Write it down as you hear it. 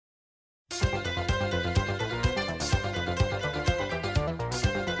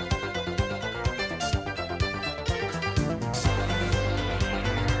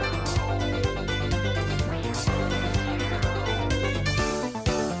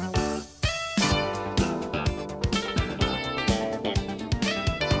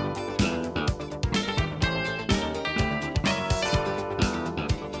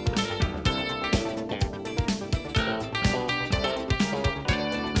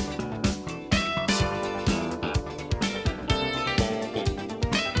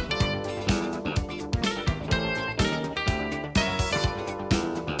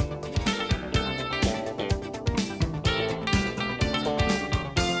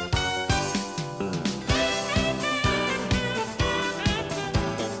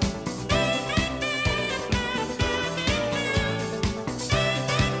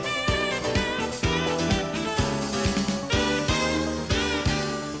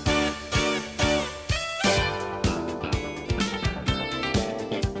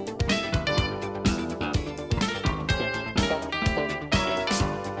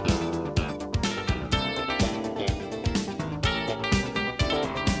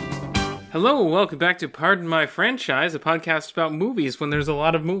Hello, welcome back to Pardon My Franchise, a podcast about movies when there's a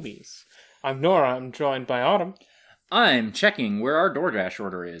lot of movies. I'm Nora, I'm joined by Autumn. I'm checking where our DoorDash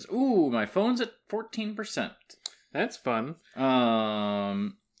order is. Ooh, my phone's at 14%. That's fun.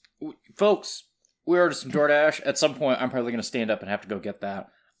 Folks, we ordered some DoorDash. At some point, I'm probably going to stand up and have to go get that.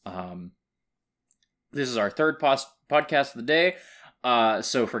 This is our third podcast of the day,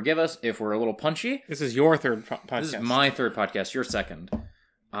 so forgive us if we're a little punchy. This is your third podcast. This is my third podcast, your second.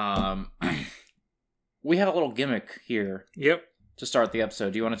 We have a little gimmick here. Yep. To start the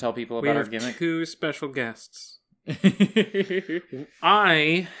episode. Do you want to tell people about our gimmick? We have two special guests.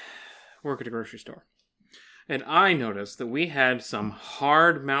 I work at a grocery store, and I noticed that we had some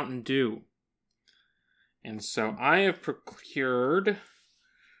hard Mountain Dew. And so I have procured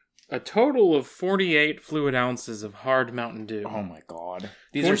a total of 48 fluid ounces of hard Mountain Dew. Oh my god.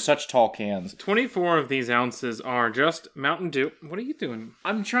 These are such tall cans. 24 of these ounces are just Mountain Dew. What are you doing?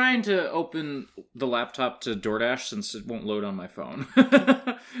 I'm trying to open the laptop to DoorDash since it won't load on my phone.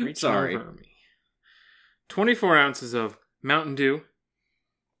 Sorry. Over me. 24 ounces of Mountain Dew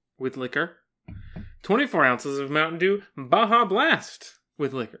with liquor. 24 ounces of Mountain Dew Baja Blast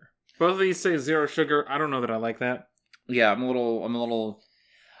with liquor. Both of these say zero sugar. I don't know that I like that. Yeah, I'm a little...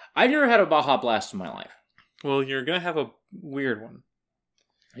 I've never had a Baja Blast in my life. Well, you're going to have a weird one.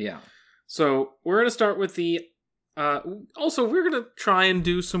 Yeah. So, we're going to start with the... also, we're going to try and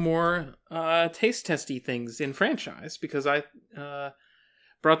do some more taste testy things in franchise, because I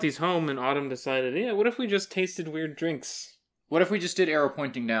brought these home and Autumn decided, yeah, what if we just tasted weird drinks? What if we just did arrow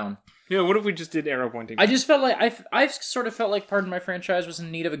pointing down? Yeah, what if we just did arrow pointing down? I just felt like... I've sort of felt like Pardon My Franchise was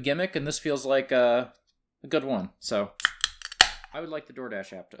in need of a gimmick, and this feels like a good one, so... I would like the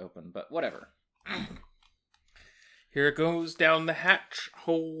DoorDash app to open, but whatever. Here it goes down the hatch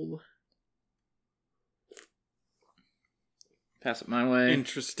hole. Pass it my way.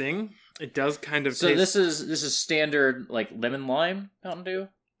 Interesting. It does kind of so taste... this is standard, like, lemon lime Mountain Dew?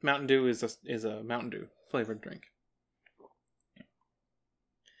 Mountain Dew is a Mountain Dew flavored drink.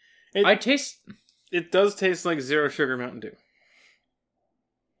 It does taste like zero sugar Mountain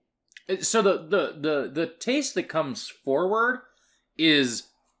Dew. So the taste that comes forward is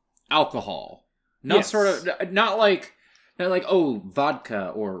alcohol, not like vodka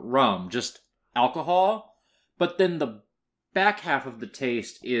or rum, just alcohol. But then the back half of the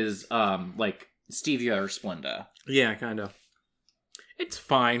taste is like stevia or Splenda. Yeah, kind of. It's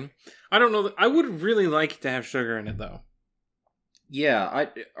fine. I don't know. I would really like to have sugar in it though. Yeah,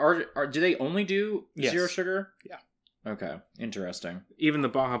 do they only do zero sugar? Yeah. Okay, interesting. Even the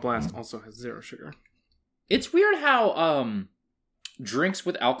Baja Blast also has zero sugar. It's weird how drinks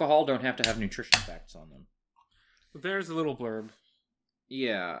with alcohol don't have to have nutrition facts on them. There's a little blurb.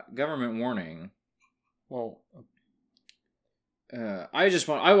 Yeah, government warning. Well,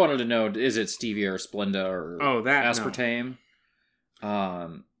 I wanted to know, is it stevia or Splenda or aspartame?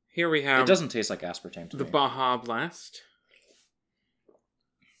 No. Here we have... It doesn't taste like aspartame to me. The Baja Blast.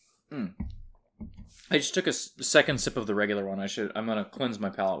 I just took a second sip of the regular one. I'm going to cleanse my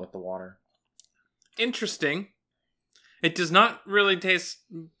palate with the water. Interesting. It does not really taste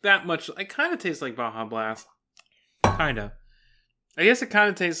that much. It kind of tastes like Baja Blast. Kind of. I guess it kind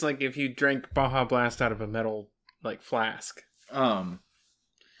of tastes like if you drank Baja Blast out of a metal, like, flask. Yeah,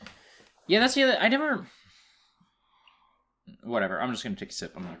 that's the other... I never... Whatever, I'm just going to take a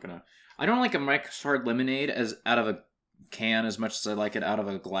sip. I don't like a Mike's Hard Lemonade as out of a can as much as I like it out of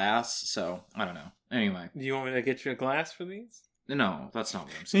a glass, so I don't know. Anyway. Do you want me to get you a glass for these? No, that's not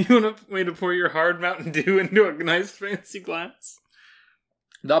what I'm saying. You want a way to pour your hard Mountain Dew into a nice fancy glass?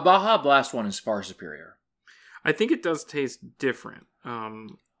 The Baja Blast one is far superior. I think it does taste different.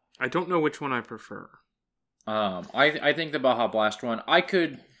 I don't know which one I prefer. I think the Baja Blast one,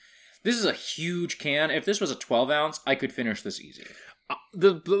 this is a huge can. If this was a 12 ounce, I could finish this easy.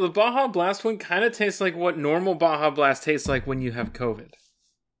 The Baja Blast one kind of tastes like what normal Baja Blast tastes like when you have COVID.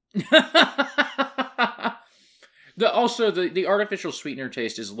 Also, the artificial sweetener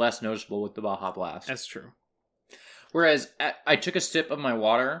taste is less noticeable with the Baja Blast. That's true. Whereas I took a sip of my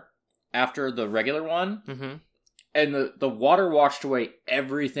water after the regular one, and the water washed away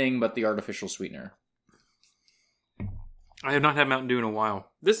everything but the artificial sweetener. I have not had Mountain Dew in a while.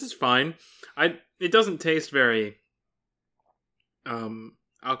 This is fine. It doesn't taste very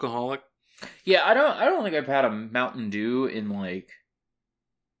alcoholic. Yeah, I don't think I've had a Mountain Dew in like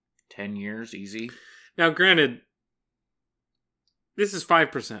 10 years easy. Now, granted, this is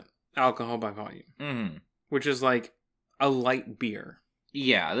 5% alcohol by volume, which is like a light beer.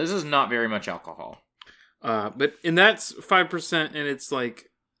 Yeah, this is not very much alcohol. And that's 5%, and it's like,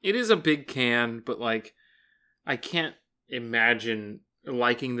 it is a big can, but like, I can't imagine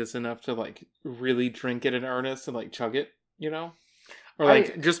liking this enough to like really drink it in earnest and like chug it, you know? Or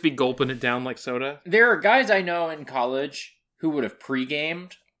like just be gulping it down like soda. There are guys I know in college who would have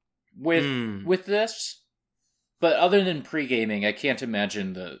pre-gamed with this, but other than pre-gaming, I can't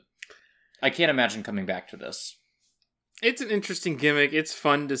imagine coming back to this. It's an interesting gimmick. It's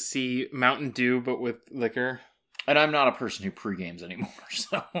fun to see Mountain Dew, but with liquor. And I'm not a person who pre-games anymore,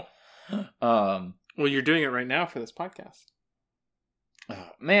 so... Well, you're doing it right now for this podcast.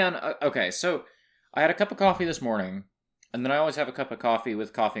 Man, okay, so I had a cup of coffee this morning, and then I always have a cup of coffee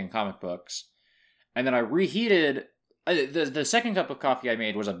with coffee and comic books, and then I reheated... The second cup of coffee I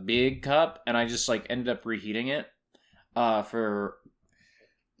made was a big cup, and I just like ended up reheating it for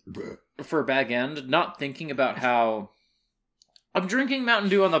Bag End, not thinking about how... I'm drinking Mountain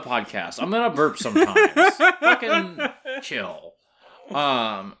Dew on the podcast. I'm gonna burp sometimes. Fucking chill.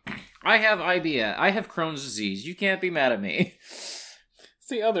 I have IBS. I have Crohn's disease. You can't be mad at me. It's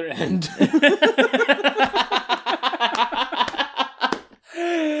the other end.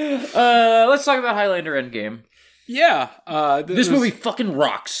 Let's talk about Highlander Endgame. Yeah. This movie fucking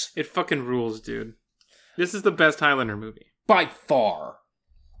rocks. It fucking rules, dude. This is the best Highlander movie. By far.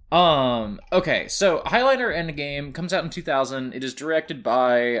 Okay, so Highlander Endgame comes out in 2000. It is directed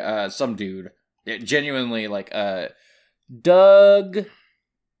by some dude. Genuinely, like, Doug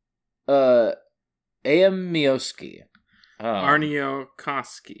Amioski. Arnio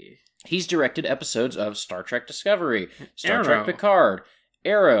Koski. He's directed episodes of Star Trek Discovery, Star Arrow. Trek Picard,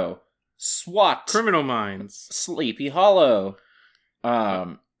 Arrow, SWAT, Criminal Minds, Sleepy Hollow,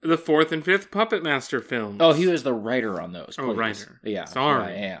 the 4th and 5th Puppet Master films. Oh, he was the writer on those. Oh, writer. Yeah.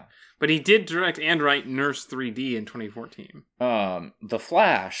 Sorry. Yeah. But he did direct and write Nurse 3D in 2014. The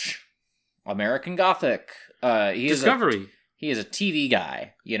Flash, American Gothic. Discovery. He is a TV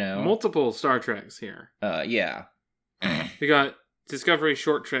guy, you know. Multiple Star Treks here. Yeah. We got Discovery,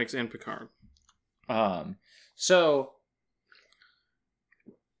 Short Treks, and Picard.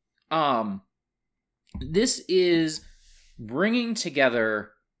 This is bringing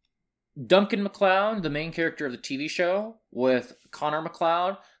together Duncan MacLeod, the main character of the TV show, with Connor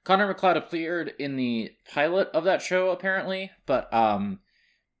MacLeod. Connor MacLeod appeared in the pilot of that show, apparently, but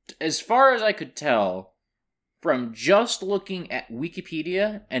as far as I could tell, from just looking at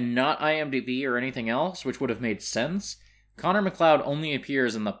Wikipedia and not IMDb or anything else, which would have made sense, Connor MacLeod only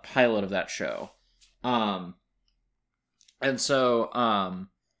appears in the pilot of that show.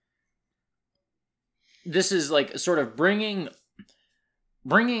 This is like sort of bringing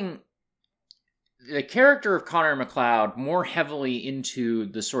the character of Connor MacLeod more heavily into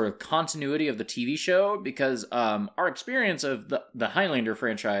the sort of continuity of the TV show, because our experience of the Highlander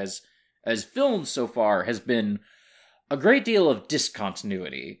franchise as filmed so far has been a great deal of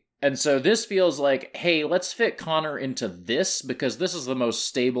discontinuity. And so this feels like, hey, let's fit Connor into this, because this is the most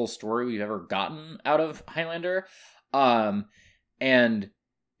stable story we've ever gotten out of Highlander. And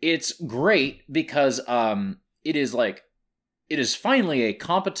it's great because it is finally a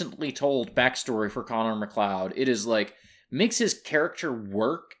competently told backstory for Connor MacLeod. It is like, makes his character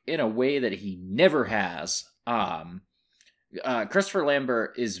work in a way that he never has. Christopher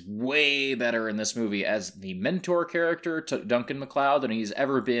Lambert is way better in this movie as the mentor character to Duncan MacLeod than he's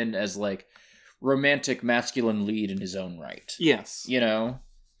ever been as, like, romantic masculine lead in his own right. Yes. You know?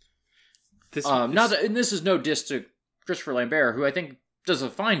 And this is no diss to Christopher Lambert, who I think does a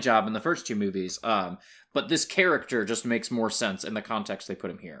fine job in the first two movies, but this character just makes more sense in the context they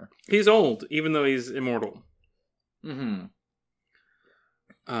put him here. He's old, even though he's immortal. Mm-hmm.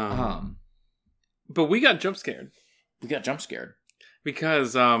 But we got jump scared.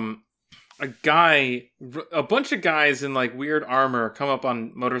 Because a bunch of guys in like weird armor come up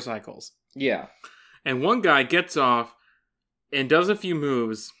on motorcycles. Yeah. And one guy gets off and does a few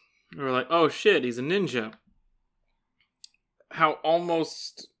moves. And we're like, oh shit, he's a ninja. How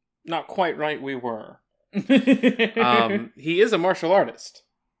almost not quite right we were. He is a martial artist.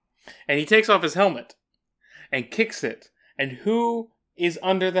 And he takes off his helmet and kicks it. And who is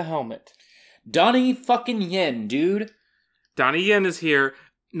under the helmet? Donnie fucking Yen, dude. Donnie Yen is here,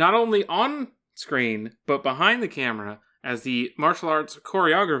 not only on screen, but behind the camera as the martial arts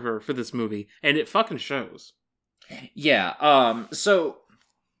choreographer for this movie. And it fucking shows. Yeah, so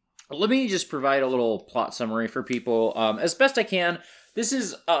let me just provide a little plot summary for people. As best I can, this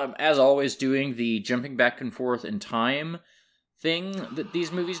is, as always, doing the jumping back and forth in time thing that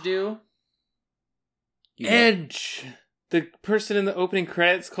these movies do. Edge! The person in the opening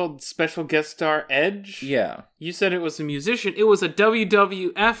credits called special guest star Edge? Yeah. You said it was a musician. It was a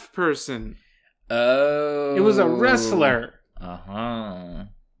WWF person. Oh. It was a wrestler. Uh-huh.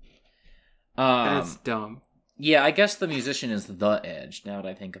 That's dumb. Yeah, I guess the musician is the Edge, now that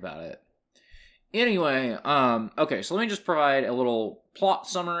I think about it. Anyway, okay, so let me just provide a little plot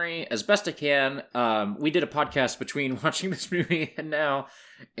summary as best I can. We did a podcast between watching this movie and now,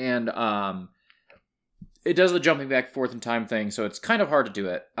 and it does the jumping back and forth in time thing, so it's kind of hard to do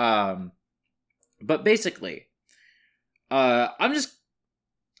it. But basically, I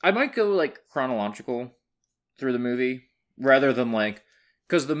might go, like, chronological through the movie, rather than, like,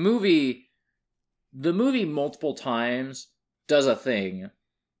 because the movie multiple times does a thing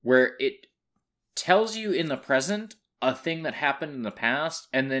where it tells you in the present a thing that happened in the past,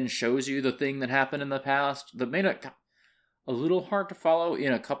 and then shows you the thing that happened in the past that made it a little hard to follow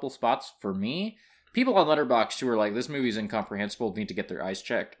in a couple spots for me. People on Letterboxd who are like, this movie's incomprehensible, need to get their eyes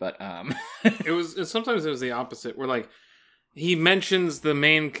checked, but sometimes it was the opposite, where like he mentions the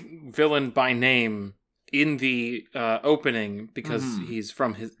main villain by name in the opening because he's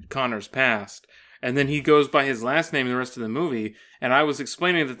from Connor's past, and then he goes by his last name in the rest of the movie, and I was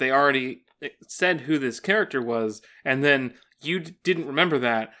explaining that they already said who this character was, and then you didn't remember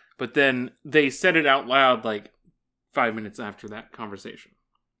that, but then they said it out loud like 5 minutes after that conversation.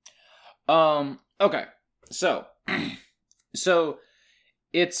 Okay. So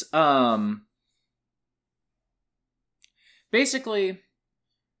it's, basically,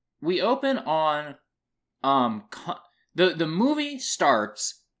 we open on, the movie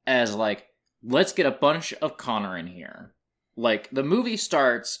starts as, like, let's get a bunch of Connor in here. Like, the movie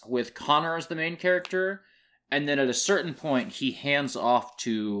starts with Connor as the main character, and then at a certain point, he hands off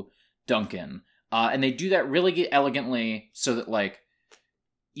to Duncan. And they do that really elegantly so that, like,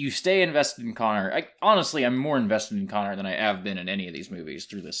 you stay invested in Connor. Honestly, I'm more invested in Connor than I have been in any of these movies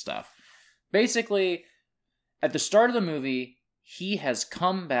through this stuff. Basically, at the start of the movie, he has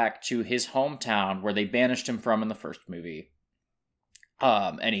come back to his hometown where they banished him from in the first movie.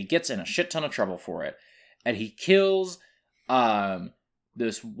 And he gets in a shit ton of trouble for it. And he kills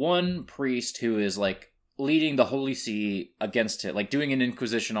this one priest who is, like, leading the Holy See against it, like, doing an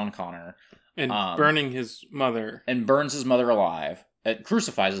inquisition on Connor. And burning his mother. And burns his mother alive. It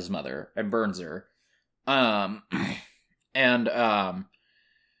crucifies his mother and burns her. A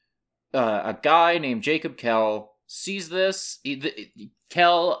guy named Jacob Kell sees this.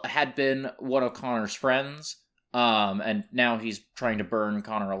 Kell had been one of Connor's friends, and now he's trying to burn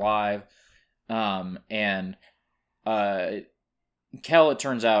Connor alive. Kell, it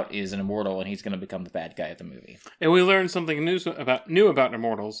turns out, is an immortal, and he's going to become the bad guy of the movie. And we learned something new about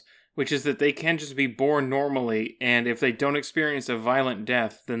immortals, which is that they can just be born normally, and if they don't experience a violent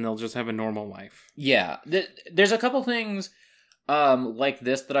death, then they'll just have a normal life. Yeah. There's a couple things like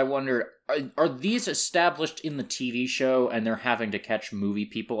this that I wonder, are these established in the TV show and they're having to catch movie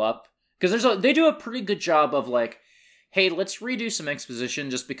people up? Because they do a pretty good job of, like, hey, let's redo some exposition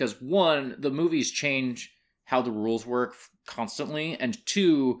just because, one, the movies change how the rules work constantly, and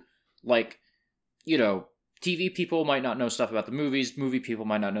two, like, you know, TV people might not know stuff about the movies, movie people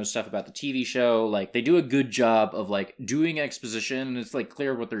might not know stuff about the TV show. Like, they do a good job of, like, doing exposition. It's, like,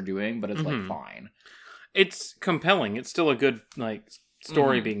 clear what they're doing, but it's, like, fine. It's compelling. It's still a good, like,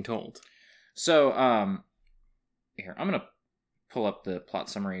 story being told. So, here, I'm gonna pull up the plot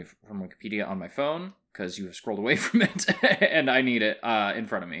summary from Wikipedia on my phone, because you have scrolled away from it, and I need it in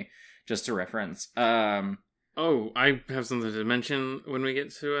front of me, just to reference. I have something to mention when we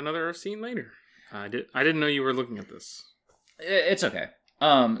get to another scene later. I didn't know you were looking at this. It's okay.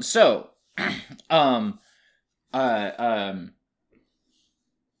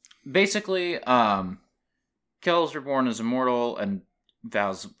 Basically, Kells are born as immortal, and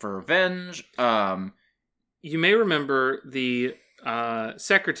vows for revenge. You may remember the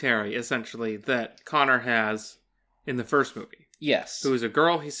secretary, essentially, that Connor has in the first movie. Yes. Who was a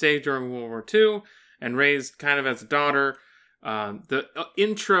girl he saved during World War II and raised kind of as a daughter. The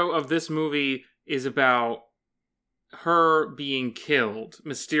intro of this movie is about her being killed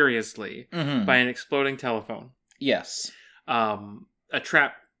mysteriously by an exploding telephone. Yes. A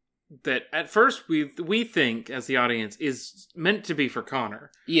trap that at first we think, as the audience, is meant to be for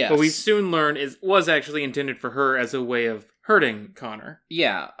Connor. Yes. But we soon learn was actually intended for her as a way of hurting Connor.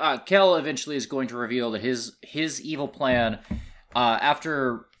 Yeah. Kel eventually is going to reveal that his evil plan,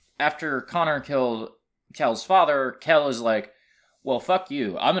 after Connor killed Kel's father, Kel is like, well, fuck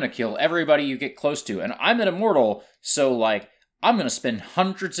you. I'm going to kill everybody you get close to. And I'm an immortal, so, like, I'm going to spend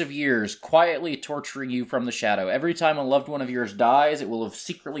hundreds of years quietly torturing you from the shadow. Every time a loved one of yours dies, it will have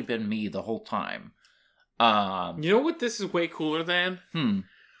secretly been me the whole time. You know what this is way cooler than?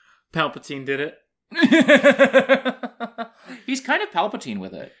 Palpatine did it. He's kind of Palpatine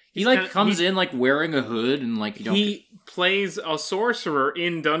with it. He comes in wearing a hood and he plays a sorcerer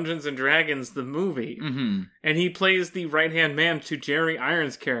in Dungeons and Dragons the movie, and he plays the right hand man to Jerry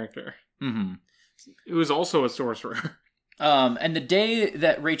Irons' character, who is also a sorcerer. And the day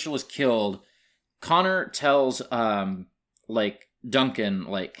that Rachel is killed, Connor tells Duncan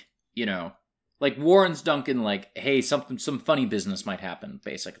warns Duncan hey, some funny business might happen,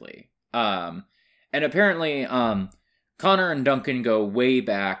 basically. And apparently Connor and Duncan go way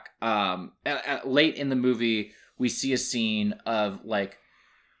back. Late in the movie, we see a scene of,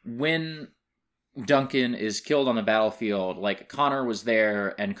 when Duncan is killed on the battlefield, Connor was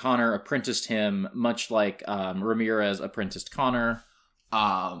there, and Connor apprenticed him, much like Ramirez apprenticed Connor,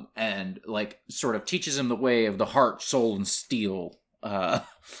 and, sort of teaches him the way of the heart, soul, and steel.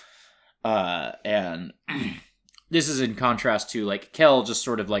 And this is in contrast to, Kel just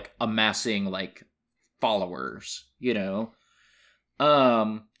sort of, amassing, followers,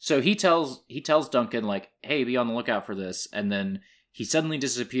 So he tells Duncan, hey, be on the lookout for this, and then he suddenly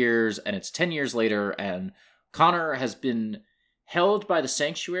disappears, and it's 10 years later, and Connor has been held by the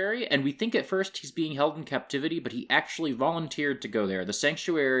Sanctuary, and we think at first he's being held in captivity, but he actually volunteered to go there. The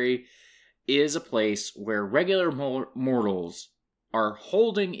Sanctuary is a place where regular mortals are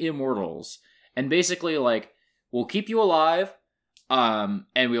holding immortals, and basically, we'll keep you alive, and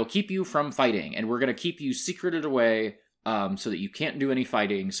we'll keep you from fighting, and we're going to keep you secreted away, so that you can't do any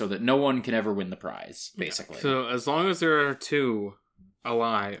fighting, so that no one can ever win the prize, basically. So as long as there are two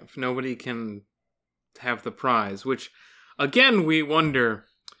alive, nobody can have the prize, which, again, we wonder,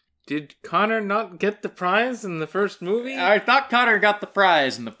 did Connor not get the prize in the first movie? I thought Connor got the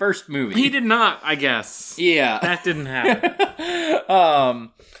prize in the first movie. He did not, I guess. Yeah. That didn't happen.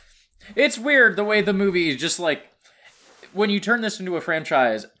 It's weird the way the movie is just when you turn this into a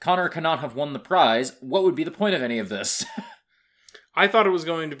franchise, Connor cannot have won the prize. What would be the point of any of this? I thought it was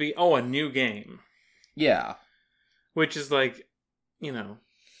going to be, a new game. Yeah. Which is I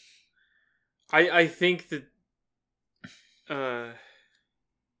think that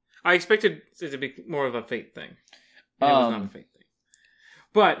I expected it to be more of a Fate thing. It was not a Fate thing.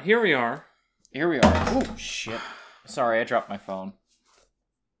 But here we are. Oh, shit. Sorry, I dropped my phone.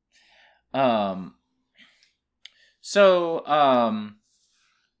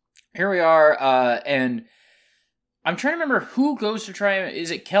 Here we are, and I'm trying to remember who goes to try.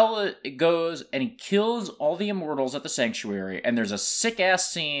 Is it Kel that goes and he kills all the immortals at the Sanctuary, and there's a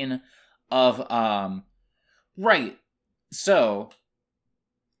sick-ass scene of, right, so,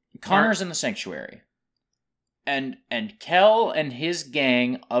 Connor's in the Sanctuary, and Kel and his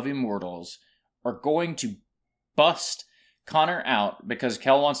gang of immortals are going to bust Connor out, because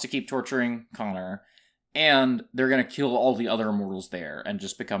Kel wants to keep torturing Connor, and they're going to kill all the other immortals there, and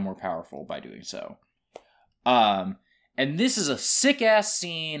just become more powerful by doing so. And this is a sick-ass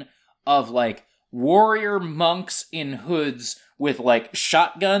scene of, warrior monks in hoods with,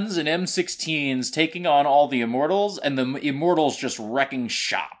 shotguns and M16s taking on all the immortals, and the immortals just wrecking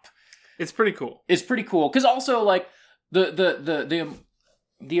shop. It's pretty cool. It's pretty cool, because also, the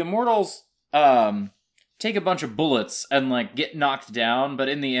immortals, take a bunch of bullets and, get knocked down, but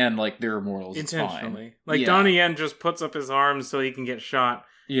in the end, they're immortals. Intentionally. It's fine. Donnie Yen just puts up his arms so he can get shot.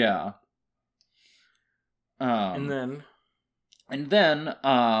 Yeah. And then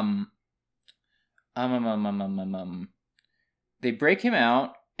they break him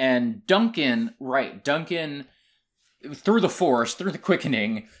out, and Duncan, through the Force, through the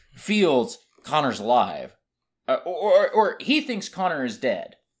quickening, feels Connor's alive. Or he thinks Connor is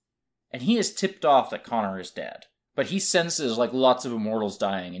dead. And he is tipped off that Connor is dead. But he senses, like, lots of immortals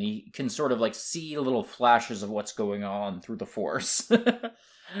dying, and he can sort of, like, see little flashes of what's going on through the Force.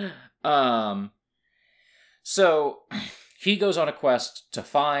 So, he goes on a quest to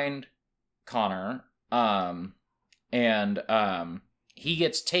find Connor, and he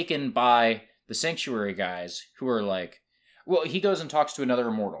gets taken by the Sanctuary guys, who are, like... Well, he goes and talks to another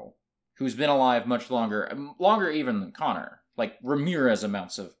immortal, who's been alive much longer even than Connor. Like, Ramirez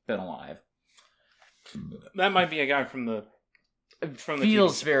amounts have been alive. That might be a guy from the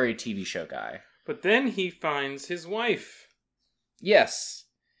Feels very TV show guy. But then he finds his wife. Yes.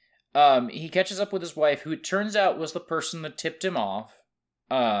 He catches up with his wife, who it turns out was the person that tipped him off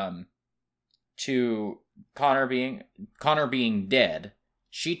to Connor being dead.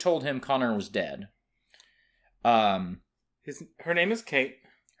 She told him Connor was dead. Her name is Kate.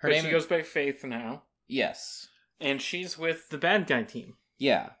 She goes by Faith now. Yes. And she's with the bad guy team.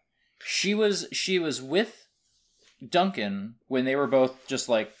 Yeah. She was with Duncan when they were both just,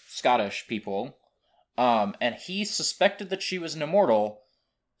 like, Scottish people. And he suspected that she was an immortal,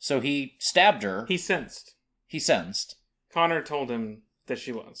 so he stabbed her. He sensed. Connor told him that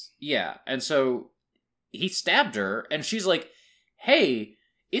she was. Yeah, and so he stabbed her, and she's like, hey,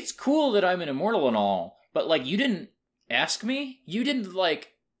 it's cool that I'm an immortal and all, but, like, you didn't ask me? You didn't, like,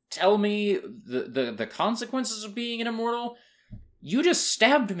 tell me the consequences of being an immortal? You just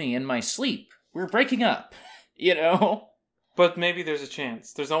stabbed me in my sleep. We're breaking up, you know? But maybe there's a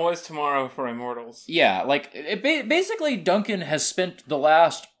chance. There's always tomorrow for immortals. Yeah, like, basically Duncan has spent the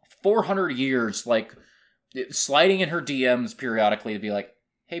last 400 years, like, sliding in her DMs periodically to be like,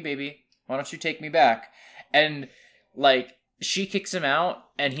 hey, baby, why don't you take me back? And, like, she kicks him out,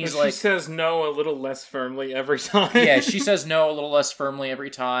 and he's like... She says no a little less firmly every time. Yeah, she says no a little less firmly every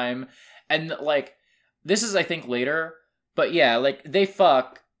time. And, like, this is, I think, later... But yeah, like, they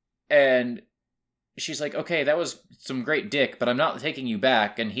fuck, and she's like, okay, that was some great dick, but I'm not taking you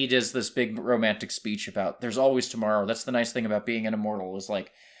back. And he does this big romantic speech about, there's always tomorrow. That's the nice thing about being an immortal, is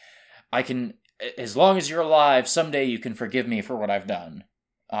like, I can, as long as you're alive, someday you can forgive me for what I've done.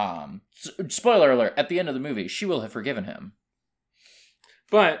 Spoiler alert, at the end of the movie, she will have forgiven him.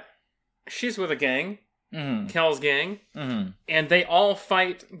 But she's with a gang. Mm-hmm. Kel's gang, and they all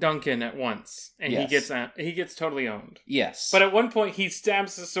fight Duncan at once, and yes. he gets totally owned. Yes, but at one point he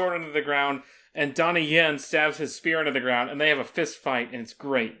stabs his sword into the ground, and Donnie Yen stabs his spear into the ground, and they have a fist fight, and it's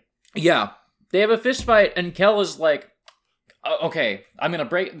great. Yeah, they have a fist fight, and Kel is like, "Okay, I'm gonna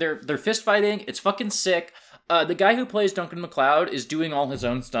break." They're fist fighting. It's fucking sick. The guy who plays Duncan MacLeod is doing all his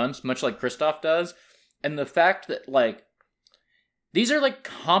own stunts, much like Christoph does, and the fact that, like, these are, like,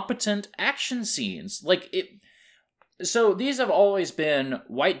 competent action scenes. Like, so these have always been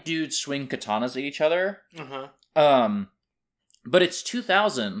white dudes swing katanas at each other. Uh-huh. But it's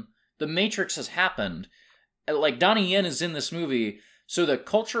 2000. The Matrix has happened. Like, Donnie Yen is in this movie, so the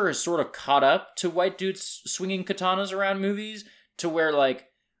culture is sort of caught up to white dudes swinging katanas around movies, to where, like,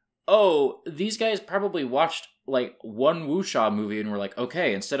 oh, these guys probably watched, like, one wuxia movie and were like,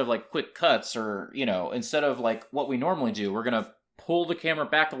 okay, instead of, like, quick cuts or, you know, instead of, like, what we normally do, we're gonna pull the camera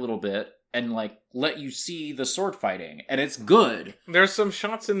back a little bit and, like, let you see the sword fighting, and it's good. There's some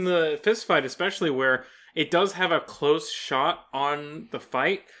shots in the fist fight, especially, where it does have a close shot on the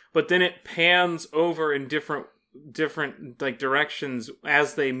fight, but then it pans over in different like directions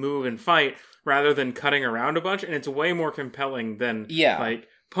as they move and fight, rather than cutting around a bunch, and it's way more compelling than like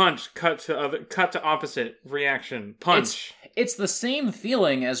punch, cut to opposite, reaction, punch. It's the same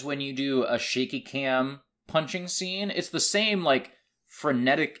feeling as when you do a shaky cam punching scene. It's the same, like,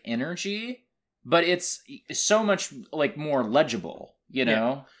 frenetic energy, but it's so much, like, more legible, you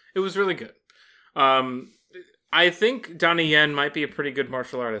know? Yeah, it was really good. I think Donnie Yen might be a pretty good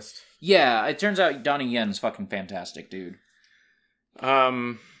martial artist. Yeah, it turns out Donnie Yen's fucking fantastic, dude.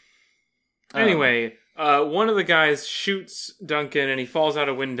 Anyway, one of the guys shoots Duncan and he falls out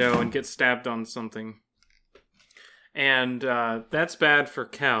a window and gets stabbed on something. And that's bad for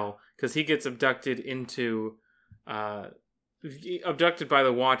Kel, because he gets abducted by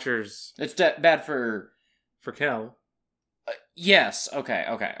the Watchers. It's bad for Kel. Yes. Okay.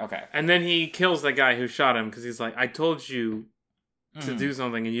 And then he kills the guy who shot him, because he's like, I told you to do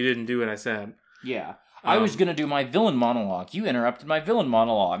something and you didn't do what I said. Yeah. I was going to do my villain monologue. You interrupted my villain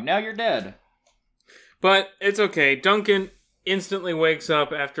monologue. Now you're dead. But it's okay. Duncan instantly wakes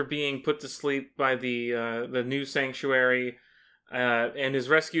up after being put to sleep by the new sanctuary, and is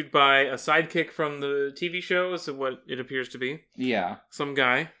rescued by a sidekick from the TV show, is what it appears to be. Yeah. Some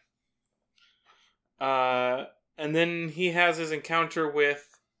guy. And then he has his encounter with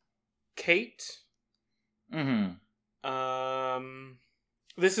Kate. Mm-hmm.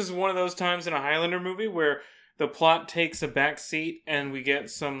 This is one of those times in a Highlander movie where the plot takes a back seat and we get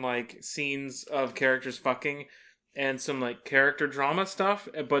some like scenes of characters fucking and some like character drama stuff,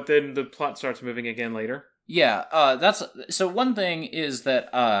 but then the plot starts moving again later. Yeah, that's so. One thing is that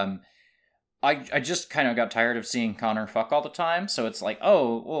I just kind of got tired of seeing Connor fuck all the time, so it's like,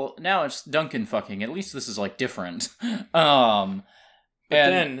 oh, well, now it's Duncan fucking. At least this is like different. But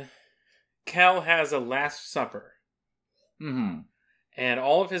then Cal has a Last Supper. Mm-hmm. And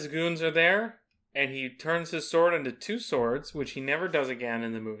all of his goons are there, and he turns his sword into two swords, which he never does again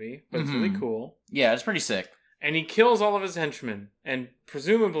in the movie, but it's really cool. Yeah, it's pretty sick. And he kills all of his henchmen, and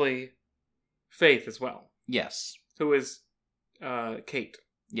presumably Faith as well. Yes. Who is Kate.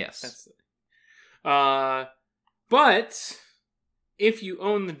 Yes. But if you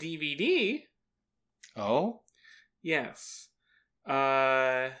own the DVD... Oh? Yes.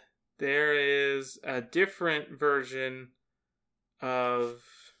 There is a different version of...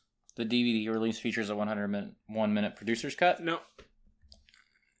 The DVD release features a 101-minute producer's cut? No.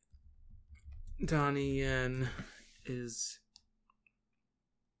 Donnie Yen is...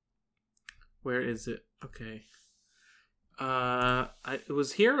 Where is it? Okay. It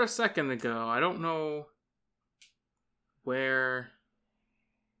was here a second ago. I don't know where...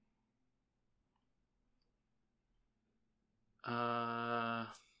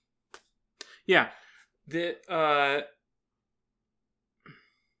 Yeah.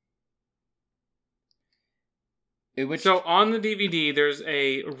 So on the DVD, there's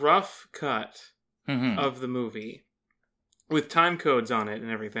a rough cut of the movie with time codes on it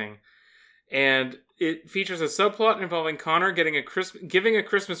and everything. And it features a subplot involving Connor giving a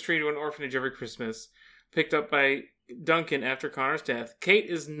Christmas tree to an orphanage every Christmas, picked up by Duncan after Connor's death. Kate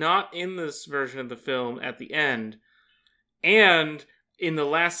is not in this version of the film at the end. And in the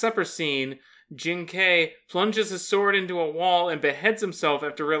Last Supper scene, Jin Kei plunges his sword into a wall and beheads himself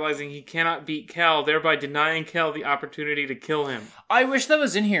after realizing he cannot beat Cal, thereby denying Cal the opportunity to kill him. I wish that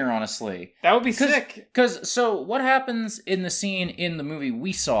was in here, honestly. That would be sick. So what happens in the scene in the movie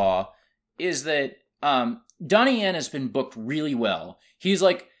we saw is that Donnie Yen has been booked really well. He's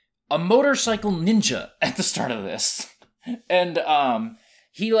like a motorcycle ninja at the start of this. And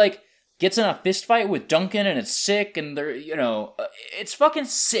he like gets in a fist fight with Duncan and it's sick and they're, it's fucking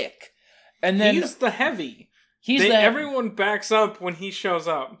sick. And then he's the heavy. Everyone backs up when he shows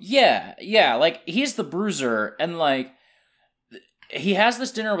up. Yeah, like he's the bruiser and like he has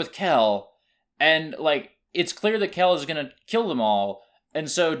this dinner with Kel and like it's clear that Kel is going to kill them all. And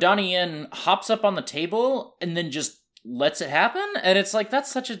so Donnie Yen hops up on the table and then just lets it happen. And it's like,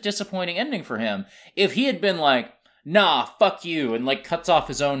 that's such a disappointing ending for him. If he had been like, nah, fuck you, and like cuts off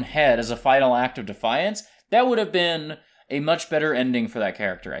his own head as a final act of defiance, that would have been a much better ending for that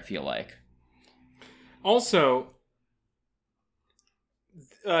character, I feel like. Also,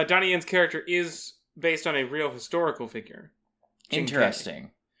 Donnie Yen's character is based on a real historical figure.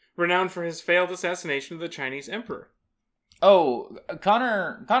 Interesting. Renowned for his failed assassination of the Chinese emperor. Oh,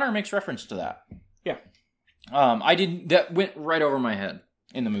 Connor makes reference to that. Yeah. That went right over my head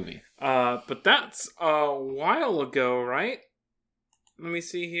in the movie. But that's a while ago, right? Let me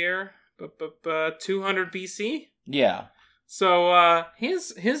see here. 200 BC? Yeah. So,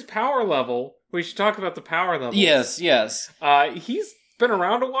 his power level, we should talk about the power level. Yes. He's been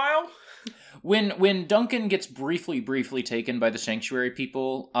around a while. When Duncan gets briefly taken by the Sanctuary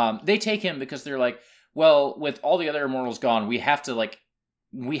people, they take him because they're like, well, with all the other immortals gone, we have to, like,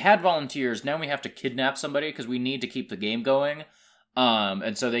 we had volunteers, now we have to kidnap somebody because we need to keep the game going.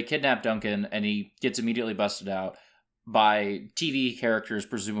 And so they kidnap Duncan, and he gets immediately busted out by TV characters,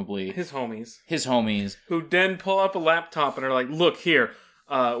 presumably. His homies. Who then pull up a laptop and are like, look, here,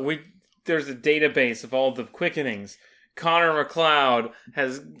 there's a database of all the quickenings. Connor MacLeod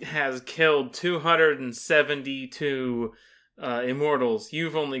has killed 272 immortals.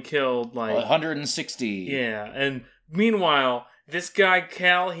 You've only killed, like... 160. Yeah, and meanwhile, this guy,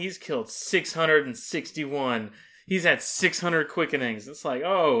 Cal, he's killed 661. He's had 600 quickenings. It's like,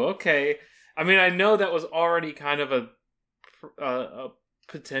 oh, okay. I mean, I know that was already kind of a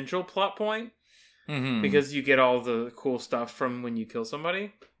potential plot point. Mm-hmm. Because you get all the cool stuff from when you kill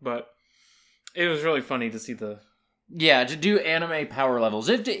somebody. But it was really funny to see the... Yeah, to do anime power levels.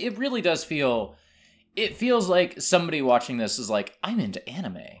 It really does feel... It feels like somebody watching this is like, I'm into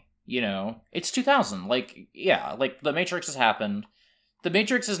anime. It's 2000. Like, yeah, like The Matrix has happened. The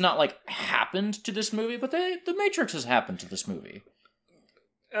Matrix has not, like, happened to this movie, but The Matrix has happened to this movie.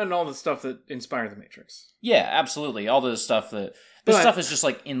 And all the stuff that inspired The Matrix. Yeah, absolutely. All the stuff that... This stuff is just,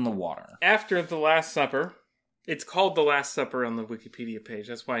 like, in the water. After The Last Supper, it's called The Last Supper on the Wikipedia page.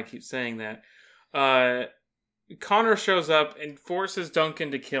 That's why I keep saying that. Connor shows up and forces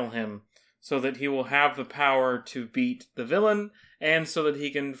Duncan to kill him so that he will have the power to beat the villain, and so that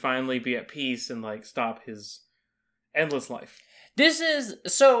he can finally be at peace and like stop his endless life. This is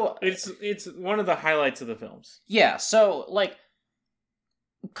so. It's one of the highlights of the films. Yeah, so like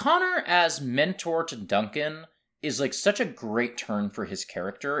Connor as mentor to Duncan is like such a great turn for his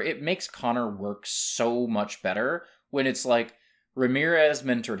character. It makes Connor work so much better when it's like Ramirez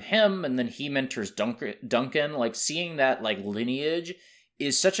mentored him and then he mentors Duncan. Like seeing that like lineage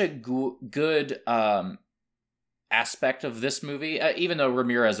is such a good aspect of this movie, even though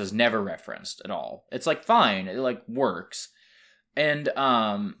Ramirez is never referenced at all. It's like fine, it like works. And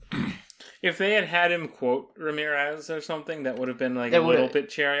if they had him quote Ramirez or something, that would have been like a little bit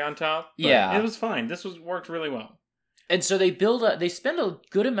cherry on top. But yeah, it was fine. This worked really well. And so they spend a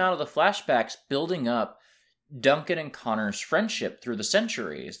good amount of the flashbacks building up Duncan and Connor's friendship through the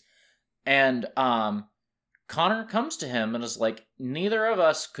centuries. And Connor comes to him and is like, neither of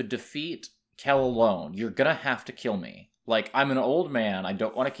us could defeat Kel alone. You're gonna have to kill me. Like, I'm an old man. I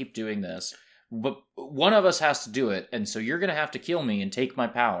don't want to keep doing this. But one of us has to do it, and so you're gonna have to kill me and take my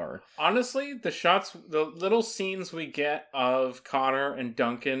power. Honestly, the little scenes we get of Connor and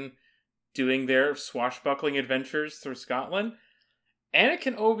Duncan doing their swashbuckling adventures through Scotland,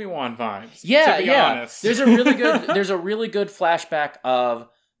 Anakin Obi-Wan vibes. Yeah, to be honest. There's a really good flashback of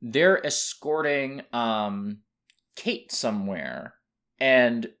they're escorting Kate somewhere,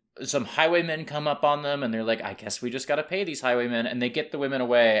 and some highwaymen come up on them, and they're like, I guess we just gotta pay these highwaymen, and they get the women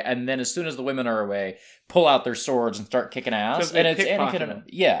away, and then as soon as the women are away, pull out their swords and start kicking ass. And it's Anakin.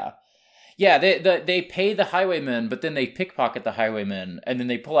 Yeah, they pay the highwaymen, but then they pickpocket the highwaymen, and then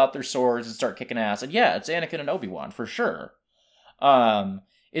they pull out their swords and start kicking ass. And yeah, it's Anakin and Obi-Wan, for sure.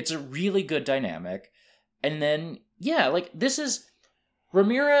 It's a really good dynamic. And then, yeah, like, this is...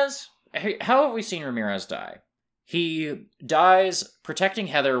 Ramirez... How have we seen Ramirez die? He dies protecting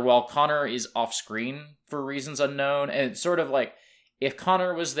Heather while Connor is off-screen for reasons unknown, and it's sort of like, if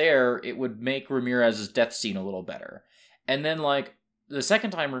Connor was there, it would make Ramirez's death scene a little better. And then, like, the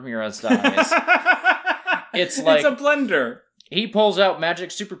second time Ramirez dies, it's like... It's a blender. He pulls out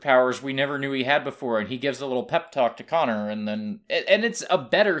magic superpowers we never knew he had before, and he gives a little pep talk to Connor, and then... And it's a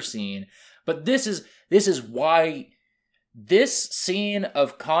better scene. But this is why... This scene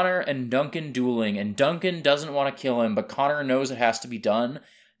of Connor and Duncan dueling, and Duncan doesn't want to kill him, but Connor knows it has to be done.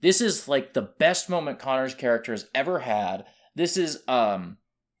 This is, like, the best moment Connor's character has ever had. This is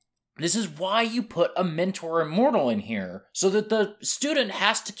why you put a mentor immortal in here, so that the student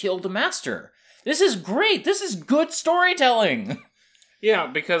has to kill the master. This is great. This is good storytelling. Yeah,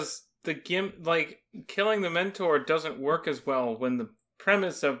 because killing the mentor doesn't work as well when the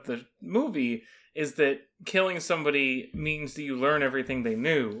premise of the movie is that killing somebody means that you learn everything they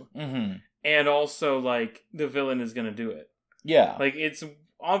knew. Mm-hmm. And also, like, the villain is going to do it. Yeah. Like, it's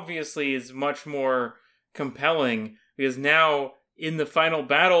obviously is much more compelling, because now, in the final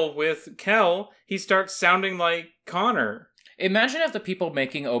battle with Kel, he starts sounding like Connor. Imagine if the people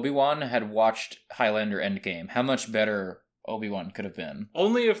making Obi-Wan had watched Highlander Endgame. How much better Obi-Wan could have been.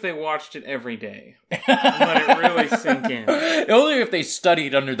 Only if they watched it every day. Let it really sink in. Only if they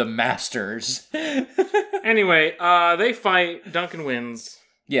studied under the masters. Anyway, they fight. Duncan wins.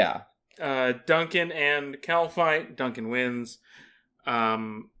 Yeah. Duncan and Kel fight. Duncan wins.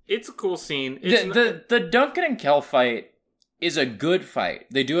 It's a cool scene. The Duncan and Kel fight is a good fight.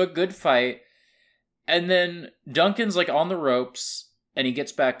 They do a good fight. And then Duncan's like on the ropes. And he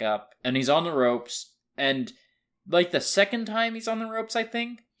gets back up. And he's on the ropes. And... like, the second time he's on the ropes, I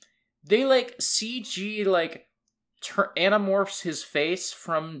think, they, like, CG, like, anamorphs his face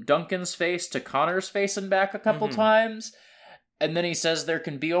from Duncan's face to Connor's face and back a couple times. And then he says there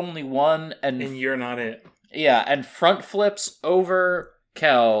can be only one, and you're not it. Yeah, and front flips over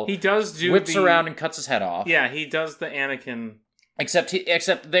Kel. He does do whips around and cuts his head off. Yeah, he does the Anakin.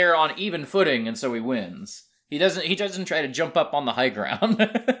 Except they're on even footing, and so he wins. He doesn't try to jump up on the high ground.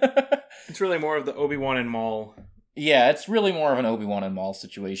 It's really more of the Obi-Wan and Maul. Yeah, it's really more of an Obi-Wan and Maul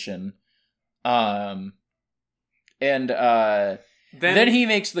situation. Then he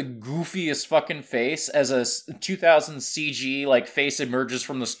makes the goofiest fucking face as a 2000 CG like face emerges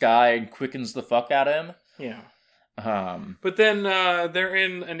from the sky and quickens the fuck out of him. Yeah. But then they're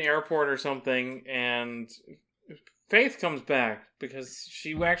in an airport or something, and Faith comes back because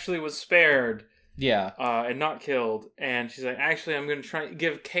she actually was spared. Yeah. And not killed. And she's like, actually, I'm going to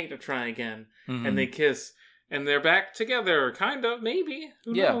give Kate a try again. Mm-hmm. And they kiss. And they're back together, kind of, maybe.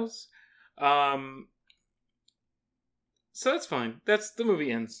 Who knows? So that's fine. The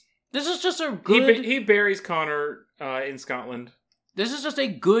movie ends. This is just a good... He buries Connor in Scotland. This is just a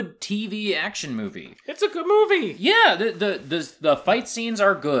good TV action movie. It's a good movie. Yeah, the fight scenes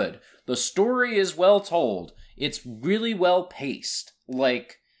are good. The story is well told. It's really well paced.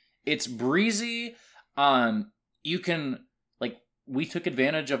 Like, it's breezy. You can, like, we took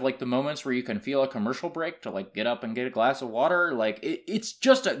advantage of, like, the moments where you can feel a commercial break to, like, get up and get a glass of water. Like, it's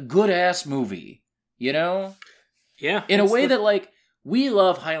just a good-ass movie, you know? Yeah. In a way that, like, we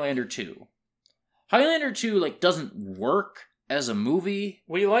love Highlander 2. Highlander 2, like, doesn't work as a movie.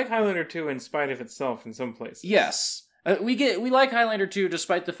 We like Highlander 2 in spite of itself in some places. Yes. We like Highlander 2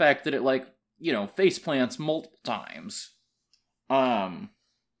 despite the fact that it, like, you know, face plants multiple times. And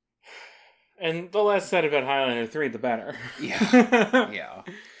the less said about Highlander 3, the better. Yeah. Yeah.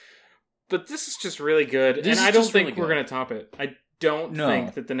 But this is just really good, and I don't think we're going to top it. I don't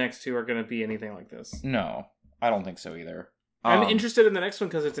think that the next two are going to be anything like this. No, I don't think so either. I'm interested in the next one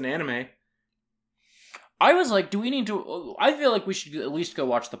because it's an anime. I was like, do we need to... I feel like we should at least go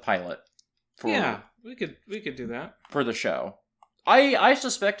watch the pilot. Yeah, we could do that. For the show. I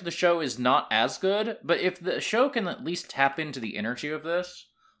suspect the show is not as good, but if the show can at least tap into the energy of this,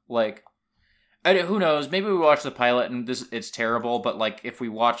 like... who knows, maybe we watch the pilot and it's terrible, but like, if we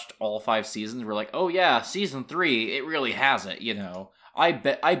watched all 5 seasons, we're like, oh yeah, season 3, it really has it, you know? I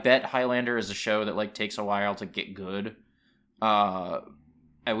bet Highlander is a show that like takes a while to get good.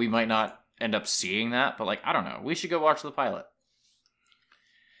 And we might not end up seeing that, but like, I don't know. We should go watch the pilot.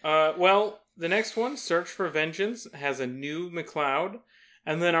 Well, the next one, Search for Vengeance, has a new McLeod,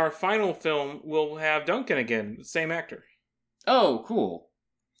 and then our final film will have Duncan again, same actor. Oh, cool.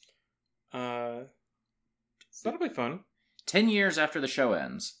 So that'll be fun. 10 years after the show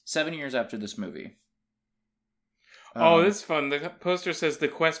ends. 7 years after this movie. Oh, that's fun. The poster says the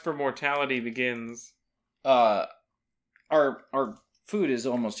quest for mortality begins. Our food is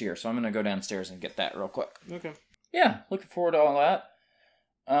almost here, so I'm going to go downstairs and get that real quick. Okay. Yeah, looking forward to all that.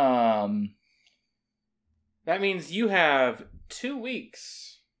 That means you have 2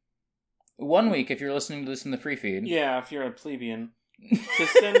 weeks. 1 week if you're listening to this in the free feed. Yeah, if you're a plebeian. To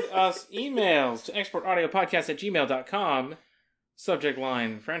send us emails to exportaudiopodcast@gmail.com. Subject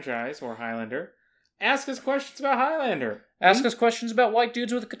line franchise or Highlander. Ask us questions about Highlander. Ask us questions about white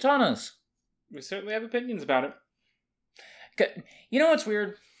dudes with katanas. We certainly have opinions about it. You know what's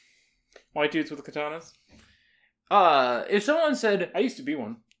weird? White dudes with katanas? If someone said... I used to be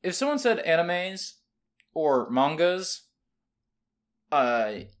one. If someone said animes or mangas,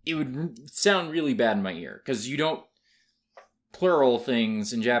 it would sound really bad in my ear. Because you don't plural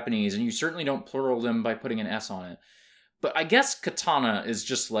things in Japanese, and you certainly don't plural them by putting an S on it. But I guess katana is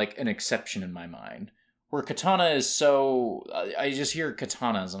just like an exception in my mind. Where katana is so... I just hear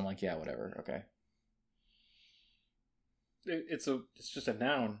katanas, and I'm like, yeah, whatever, okay. It's just a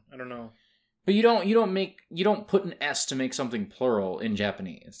noun. I don't know. But you don't put an S to make something plural in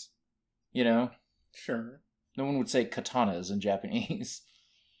Japanese. You know? Sure. No one would say katanas in Japanese.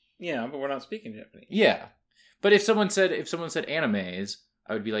 Yeah, but we're not speaking Japanese. Yeah. But if someone said animes,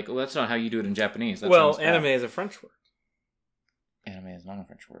 I would be like, oh, that's not how you do it in Japanese. Well, anime is a French word. Anime is not a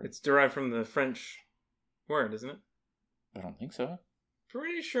French word. It's derived from the French word, isn't it? I don't think so.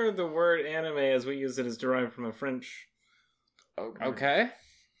 Pretty sure the word anime, as we use it, is derived from a French... Okay.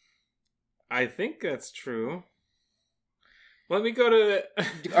 I think that's true. Let me go to...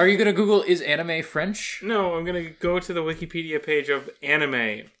 Are you going to Google, is anime French? No, I'm going to go to the Wikipedia page of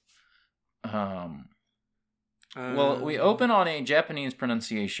anime. Well, we open on a Japanese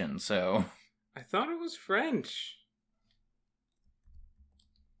pronunciation, so... I thought it was French.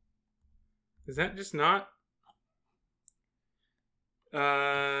 Is that just not...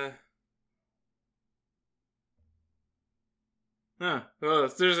 Well,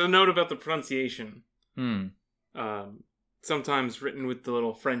 there's a note about the pronunciation. Sometimes written with the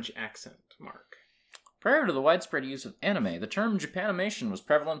little French accent mark. Prior to the widespread use of anime, the term Japanimation was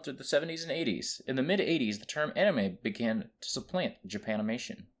prevalent through the 70s and 80s. In the mid-80s, the term anime began to supplant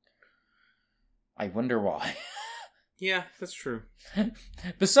Japanimation. I wonder why. Yeah, that's true.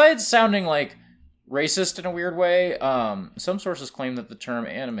 Besides sounding like racist in a weird way, some sources claim that the term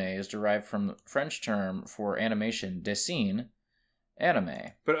anime is derived from the French term for animation, dessin,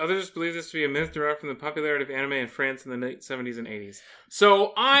 anime. But others believe this to be a myth derived from the popularity of anime in France in the late 70s and 80s.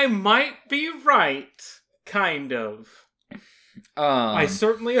 So I might be right, kind of. I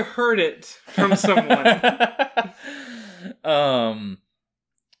certainly heard it from someone.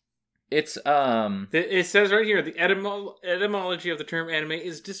 It says right here, the etymology of the term anime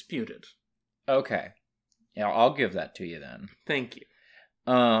is disputed. Okay. Yeah, I'll give that to you then. Thank you.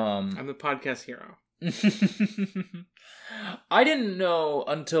 I'm the podcast hero. I didn't know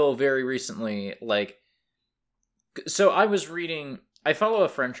until very recently, like, So I follow a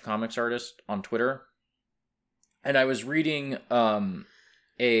French comics artist on Twitter, and I was reading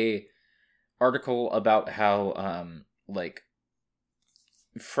a article about how like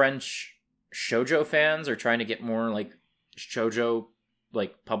French shoujo fans are trying to get more like shoujo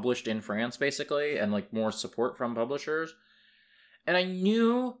like published in France basically, and like more support from publishers. And I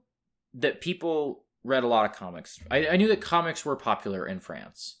knew that people read a lot of comics. I knew that comics were popular in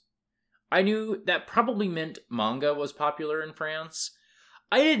France. I knew that probably meant manga was popular in France.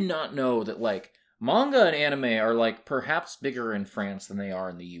 I did not know that, like, manga and anime are, like, perhaps bigger in France than they are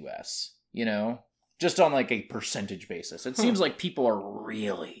in the US. You know? Just on, like, a percentage basis. It seems like people are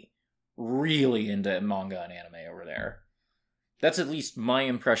really, really into manga and anime over there. That's at least my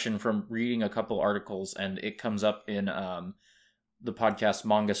impression from reading a couple articles, and it comes up in the podcast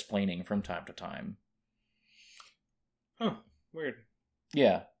Manga-splaining from time to time. Huh. Weird.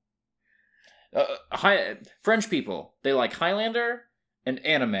 Yeah. French people, they like Highlander and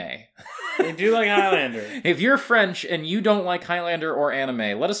anime. They do like Highlander. If you're French and you don't like Highlander or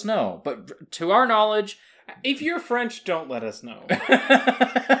anime, let us know. But to our knowledge... If you're French, don't let us know.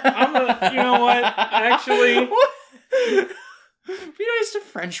 You know what? Actually... Be nice to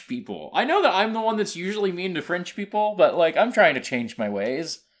French people. I know that I'm the one that's usually mean to French people, but, like, I'm trying to change my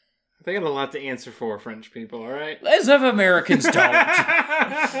ways. They got a lot to answer for, French people, alright? As if Americans don't.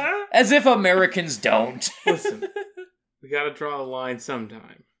 As if Americans don't. Listen, we gotta draw a line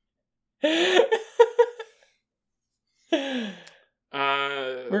sometime. Where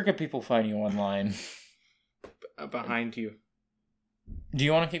can people find you online? Behind you. Do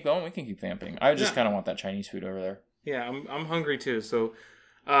you want to keep going? We can keep vamping. I just kind of want that Chinese food over there. Yeah, I'm hungry too, so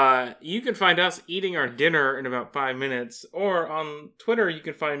you can find us eating our dinner in about 5 minutes, or on Twitter you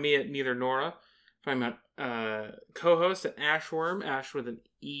can find me at Neither Nora. Find my co-host at Ashworm, Ash with an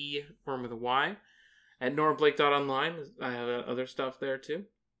E, Worm with a Y, at NoraBlake.online. I have other stuff there too.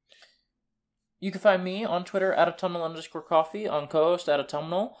 You can find me on Twitter at autumnal_coffee, on co-host at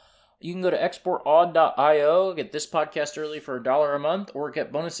autumnal. You can go to exportodd.io, get this podcast early for $1 a month, or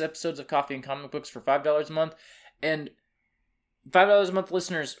get bonus episodes of Coffee and Comic Books for $5 a month. And $5 a month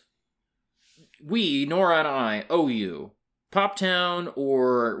listeners, we, Nora and I, owe you Pop Town,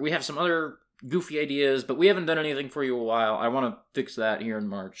 or we have some other goofy ideas, but we haven't done anything for you in a while. I want to fix that here in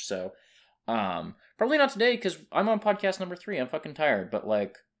March, so probably not today, because I'm on podcast number 3. I'm fucking tired, but,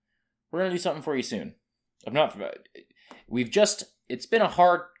 like, we're going to do something for you soon. It's been a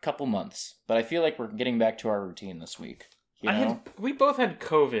hard couple months, but I feel like we're getting back to our routine this week. You know? We both had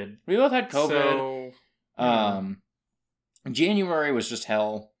COVID. So... January was just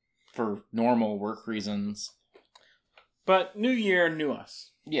hell for normal work reasons. But new year, new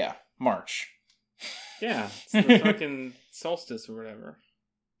us. Yeah, March. Yeah, it's the fucking solstice or whatever.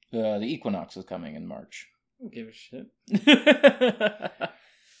 The equinox is coming in March. I don't give a shit.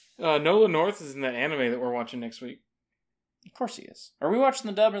 Nola North is in that anime that we're watching next week. Of course he is. Are we watching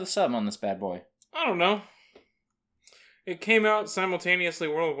the dub or the sub on this bad boy? I don't know. It came out simultaneously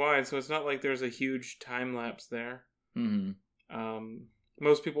worldwide, so it's not like there's a huge time lapse there. Mm-hmm.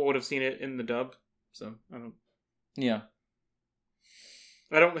 Most people would have seen it in the dub, so I don't. Yeah.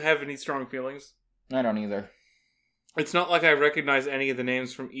 I don't have any strong feelings. I don't either. It's not like I recognize any of the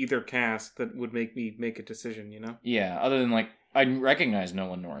names from either cast that would make me make a decision, you know? Yeah, other than, like, I recognize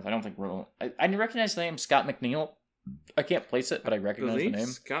Nolan North. I don't think I recognize the name Scott McNeil. I can't place it, but I recognize the name.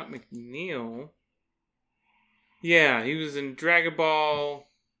 Scott McNeil. Yeah, he was in Dragon Ball,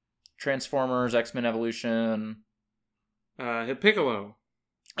 Transformers, X-Men Evolution. Piccolo.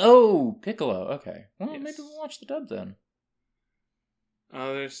 Oh, Piccolo. Okay. Well, yes. Maybe we'll watch the dub then.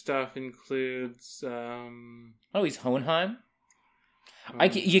 Other stuff includes... Oh, he's Hohenheim?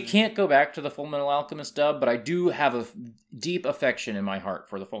 You can't go back to the Full Metal Alchemist dub, but I do have a deep affection in my heart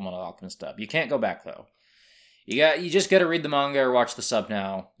for the Full Metal Alchemist dub. You can't go back, though. You just gotta read the manga or watch the sub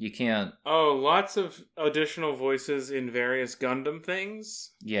now. You can't... Oh, lots of additional voices in various Gundam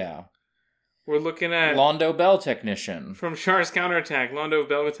things? Yeah. We're looking at... Londo Bell Technician. From Char's Counterattack, Londo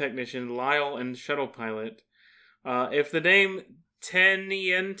Bell Technician, Lyle, and Shuttle Pilot. If the name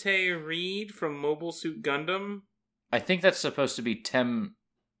Teniente Reed from Mobile Suit Gundam... I think that's supposed to be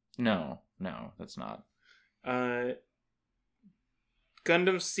No, that's not.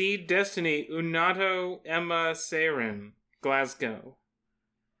 Gundam Seed Destiny, Unato Emma Saren, Glasgow.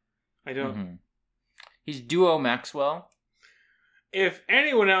 I don't... Mm-hmm. He's Duo Maxwell. If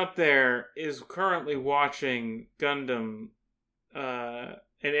anyone out there is currently watching Gundam, and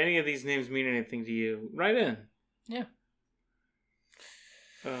any of these names mean anything to you, write in. Yeah.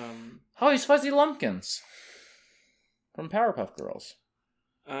 He's Fuzzy Lumpkins from Powerpuff Girls.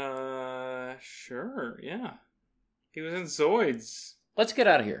 Sure, yeah. He was in Zoids. Let's get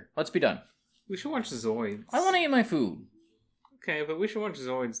out of here. Let's be done. We should watch Zoids. I want to eat my food. Okay, but we should watch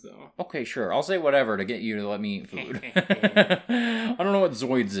Zoids, though. Okay, sure. I'll say whatever to get you to let me eat food. I don't know what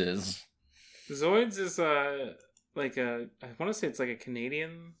Zoids is. Zoids is, I want to say it's like a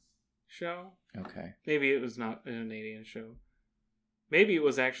Canadian show. Okay. Maybe it was not a Canadian show. Maybe it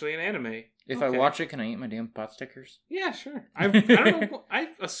was actually an anime. If I watch it, can I eat my damn pot stickers? Yeah, sure. I don't know. I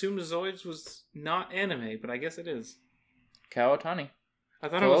assumed Zoids was not anime, but I guess it is. Ko-Otani. I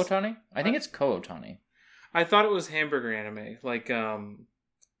thought it was Ko-Otani? I think it's Ko-Otani. I thought it was hamburger anime, like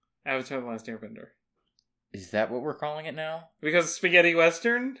Avatar: The Last Airbender. Is that what we're calling it now? Because spaghetti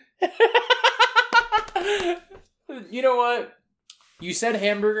western? You know what? You said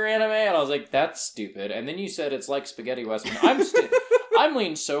hamburger anime, and I was like, that's stupid. And then you said it's like spaghetti western. I'm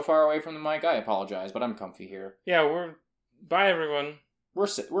leaning so far away from the mic, I apologize, but I'm comfy here. Yeah, bye everyone. We're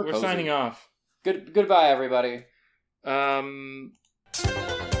signing off. Goodbye, everybody. Farewell,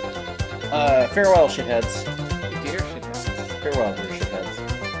 shitheads. Dear shitheads. Farewell, dear shitheads.